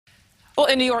Well,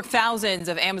 in New York, thousands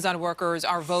of Amazon workers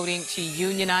are voting to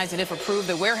unionize, and if approved,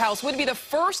 the warehouse would be the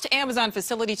first Amazon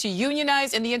facility to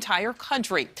unionize in the entire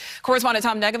country. Correspondent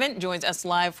Tom Negevin joins us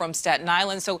live from Staten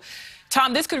Island. So,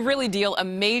 Tom, this could really deal a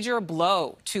major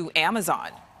blow to Amazon.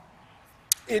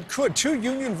 It could. Two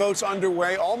union votes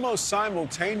underway almost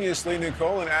simultaneously,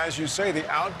 Nicole, and as you say, the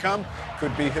outcome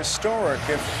could be historic.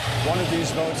 If one of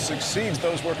these votes succeeds,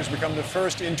 those workers become the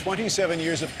first in 27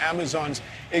 years of Amazon's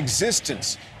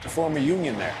existence to form a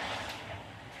union there.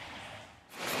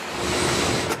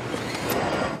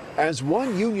 As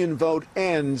one union vote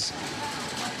ends,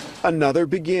 another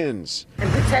begins. And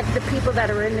protect the people that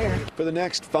are in there. For the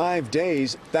next 5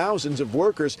 days, thousands of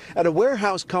workers at a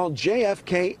warehouse called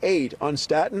JFK 8 on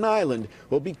Staten Island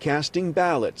will be casting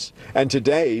ballots. And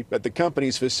today, at the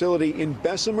company's facility in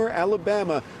Bessemer,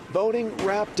 Alabama, voting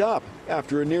wrapped up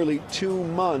after a nearly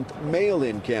 2-month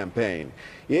mail-in campaign.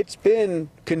 It's been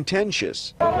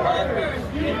contentious. Workers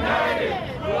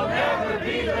united will never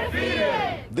be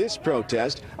defeated. This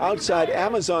protest outside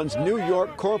Amazon's New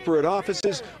York corporate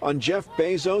offices on Jeff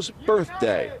Bezos'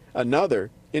 birthday.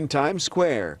 Another in Times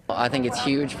Square. I think it's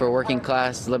huge for working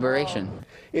class liberation.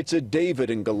 It's a David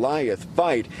and Goliath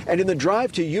fight, and in the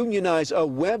drive to unionize a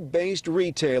web-based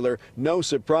retailer, no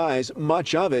surprise,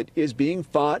 much of it is being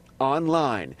fought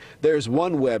online. There's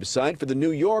one website for the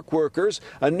New York workers,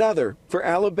 another for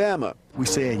Alabama. We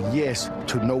said yes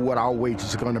to know what our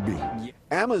wages are going to be.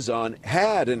 Amazon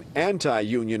had an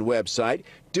anti-union website,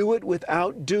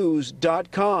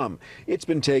 doitwithoutdues.com. It's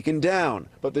been taken down,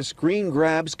 but the screen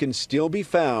grabs can still be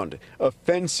found.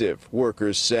 Offensive,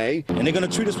 workers say. And they're going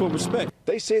to treat us with respect.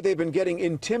 They say they've been getting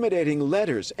intimidating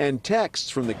letters and texts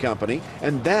from the company,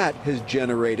 and that has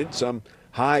generated some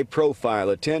high-profile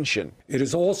attention. It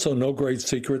is also no great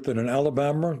secret that in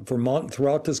Alabama, Vermont,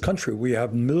 throughout this country, we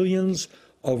have millions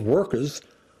of workers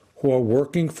who are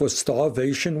working for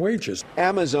starvation wages.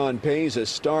 Amazon pays a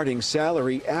starting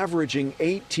salary averaging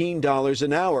 $18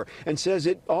 an hour and says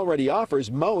it already offers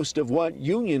most of what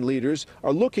union leaders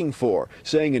are looking for,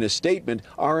 saying in a statement,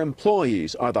 "Our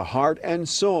employees are the heart and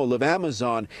soul of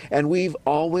Amazon, and we've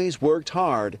always worked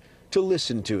hard to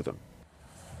listen to them."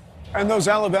 And those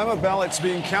Alabama ballots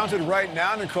being counted right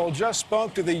now, Nicole, just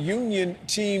spoke to the union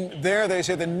team there. They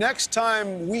say the next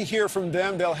time we hear from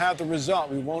them, they'll have the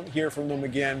result. We won't hear from them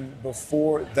again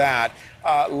before that.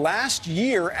 Last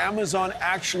year, Amazon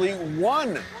actually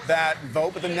won that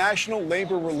vote, but the National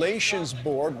Labor Relations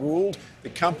Board ruled the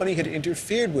company had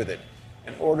interfered with it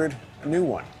and ordered a new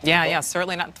one. Yeah,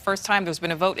 certainly not the first time there's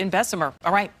been a vote in Bessemer.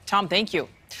 All right, Tom, thank you.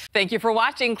 Thank you for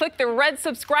watching. Click the red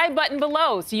subscribe button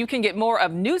below so you can get more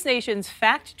of NewsNation's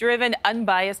fact-driven,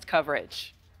 unbiased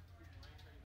coverage.